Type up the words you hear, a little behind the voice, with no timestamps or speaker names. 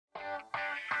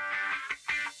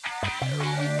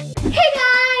Hey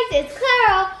guys, it's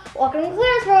Clara. Welcome to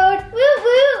Clara's World. Woo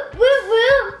woo, woo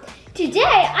woo.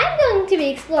 Today, I'm going to be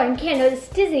exploring Kano's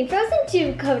Disney Frozen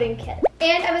 2 coding kit.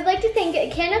 And I would like to thank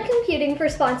Kano Computing for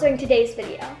sponsoring today's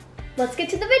video. Let's get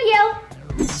to the video.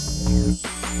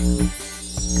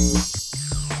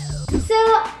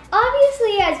 So,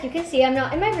 obviously, as you can see, I'm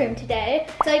not in my room today.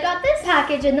 So I got this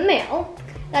package in the mail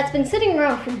that's been sitting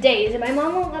around for days, and my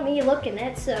mom won't let me look in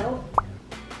it, so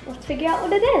let's figure out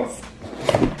what it is.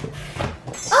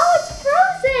 Oh, it's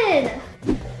frozen!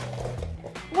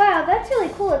 Wow, that's really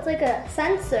cool. It's like a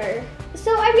sensor.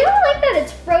 So I really like that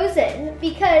it's frozen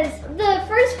because the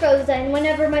first Frozen,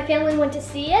 whenever my family went to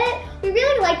see it, we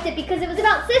really liked it because it was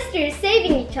about sisters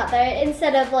saving each other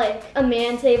instead of like a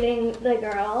man saving the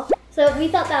girl. So we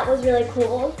thought that was really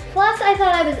cool. Plus, I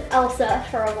thought I was Elsa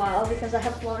for a while because I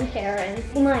have blonde hair and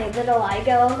my little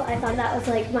Igo. I thought that was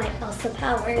like my Elsa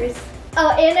powers.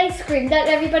 Oh, and I screamed at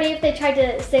everybody if they tried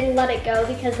to sing Let It Go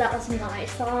because that was my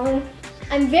song.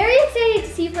 I'm very excited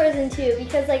to see Frozen 2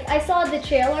 because like I saw the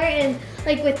trailer and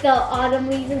like with the autumn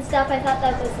leaves and stuff, I thought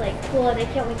that was like cool and I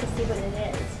can't wait to see what it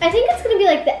is. I think it's gonna be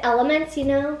like the elements, you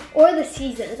know, or the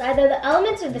seasons, either the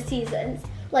elements or the seasons,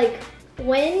 like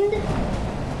wind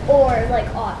or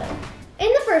like autumn.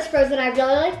 In the first Frozen, I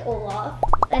really liked Olaf.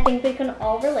 I think we can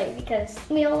all relate because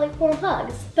we all like warm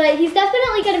hugs. But he's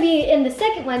definitely gonna be in the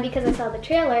second one because I saw the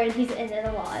trailer and he's in it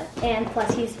a lot. And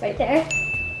plus he's right there.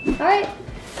 All right,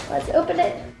 let's open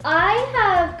it. I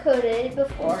have coded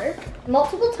before,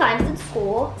 multiple times in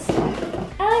school.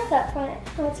 I like that font,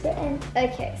 how it's written.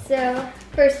 Okay, so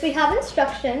first we have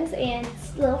instructions and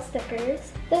little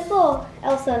stickers. Those little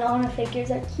Elsa and Anna figures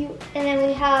are cute. And then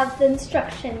we have the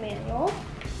instruction manual,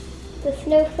 the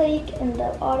snowflake and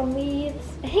the autumn leaves.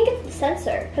 I think it's the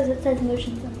sensor because it says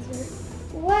motion sensor.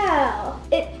 Wow,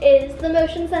 it is the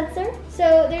motion sensor.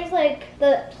 So there's like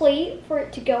the plate for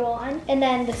it to go on and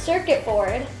then the circuit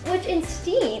board, which in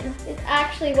Steam is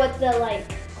actually what the like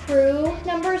crew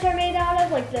numbers are made out of,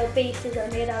 like the bases are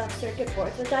made out of circuit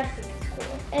boards, which I think is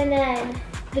cool. And then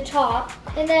the top,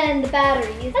 and then the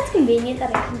batteries. That's convenient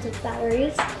that it comes with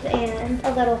batteries and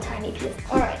a little tiny piece.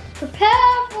 All right, prepare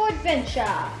for adventure.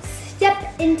 Step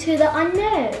into the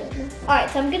unknown. All right,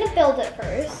 so I'm gonna build it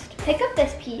first. Pick up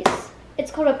this piece. It's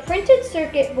called a printed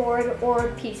circuit board or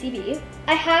PCB.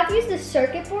 I have used a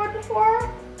circuit board before,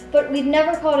 but we've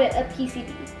never called it a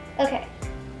PCB. Okay,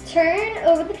 turn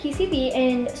over the PCB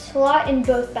and slot in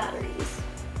both batteries.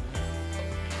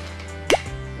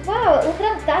 Wow, look at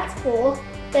that, that's cool.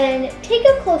 Then take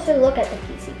a closer look at the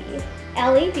PCB.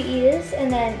 LEDs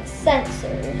and then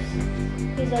sensors.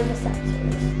 These are the sensors.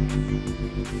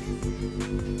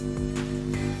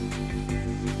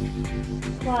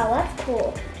 Wow, that's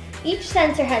cool. Each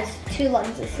sensor has two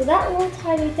lenses, so that little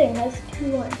tiny thing has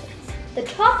two lenses. The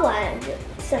top lens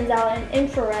sends out an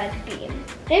infrared beam.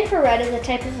 Infrared is a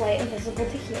type of light invisible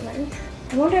to humans.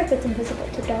 I wonder if it's invisible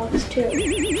to dogs too.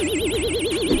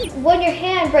 When your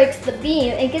hand breaks the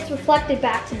beam, it gets reflected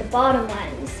back to the bottom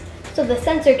lens, so the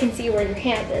sensor can see where your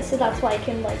hand is, so that's why it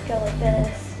can like go like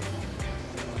this,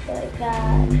 like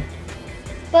that.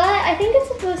 But I think it's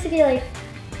supposed to be like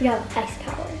you have ice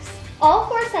powers. All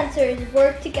four sensors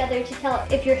work together to tell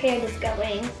if your hand is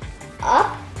going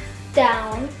up,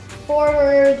 down,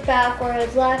 forward,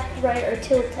 backwards, left, right, or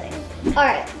tilting. All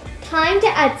right, time to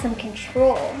add some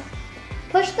control.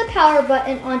 Push the power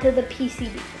button onto the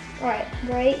PCB. All right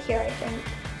here, I think.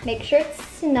 Make sure it's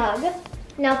snug.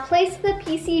 Now place the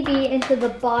PCB into the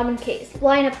bottom case.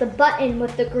 Line up the button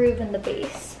with the groove in the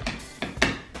base.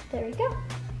 There we go.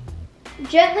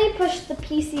 Gently push the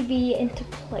PCB into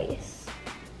place.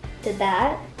 Did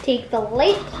that. Take the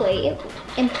light plate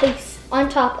and place on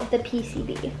top of the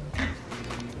PCB.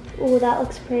 Ooh, that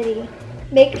looks pretty.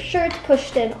 Make sure it's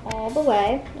pushed in all the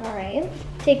way. All right.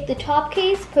 Take the top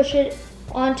case, push it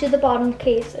onto the bottom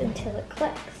case until it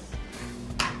clicks.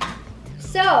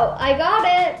 So, I got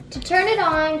it. To turn it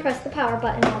on, press the power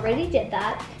button. Already did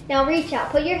that. Now reach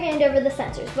out, put your hand over the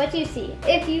sensors. What do you see?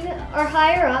 If you are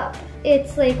higher up,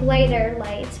 it's like lighter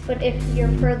lights, but if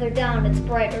you're further down, it's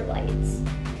brighter lights.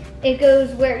 It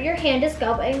goes where your hand is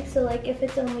going. So like if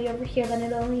it's only over here, then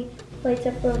it only lights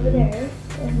up over there.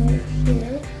 And then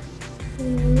here.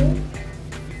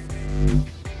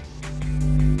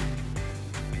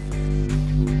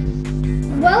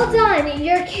 Well done,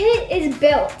 your kit is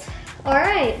built. All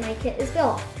right, my kit is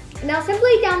built. Now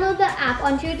simply download the app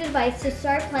onto your device to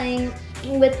start playing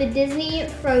with the Disney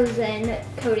Frozen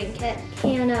coding kit.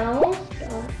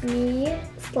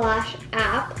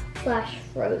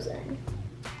 Kano.me/app/frozen.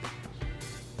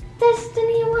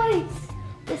 Destiny awaits!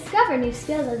 Discover new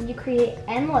skills as you create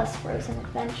endless Frozen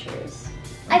adventures.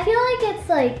 I feel like it's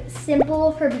like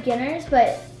simple for beginners,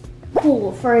 but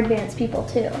cool for advanced people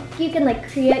too. You can like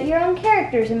create your own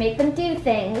characters and make them do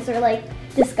things, or like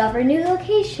discover new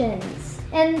locations.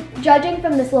 And judging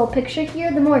from this little picture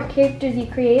here, the more characters you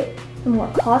create, the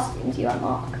more costumes you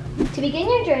unlock. To begin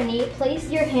your journey, place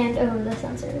your hand over the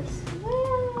sensors.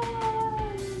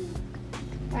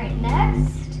 Alright,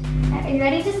 next. Are you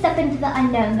ready to step into the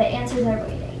unknown? The answers are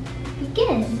waiting.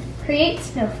 Begin. Create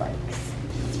snowflakes.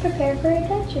 Let's prepare for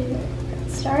adventure.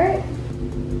 Let's start.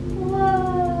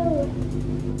 Whoa.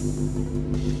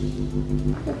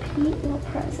 Repeat while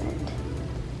present.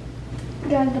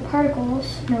 Drag the particle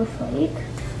snowflake.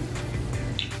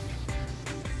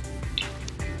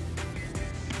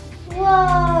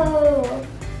 Whoa!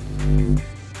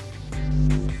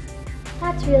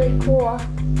 That's really cool.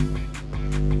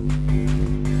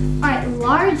 Alright,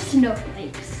 large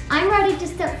snowflakes. I'm ready to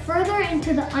step further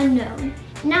into the unknown.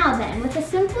 Now then, with a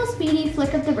simple speedy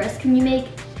flick of the wrist, can you make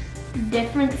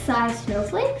different size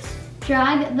snowflakes?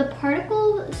 Drag the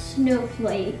particle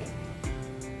snowflake.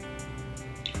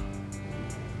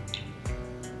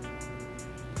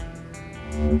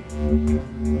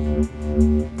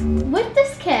 With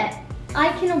this kit, I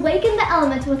can awaken the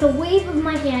elements with a wave of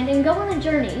my hand and go on a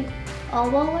journey,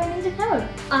 all while learning to code.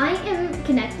 I am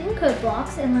connecting code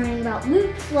blocks and learning about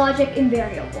loops, logic, and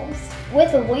variables.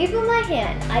 With a wave of my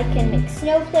hand, I can make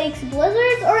snowflakes,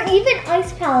 blizzards, or even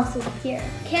ice palaces here.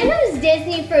 Kano's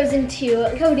Disney Frozen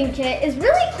 2 coding kit is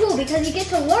really cool because you get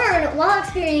to learn while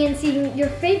experiencing your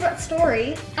favorite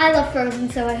story. I love Frozen,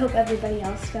 so I hope everybody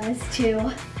else does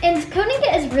too. And coding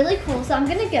kit is really cool, so I'm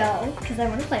gonna go because I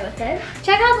want to play with it.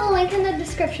 Check out the link in the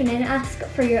description and ask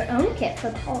for your own kit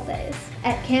for the holidays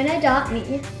at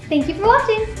Kano.me. Thank you for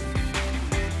watching.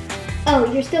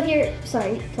 Oh, you're still here.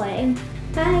 Sorry, playing.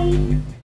 Bye.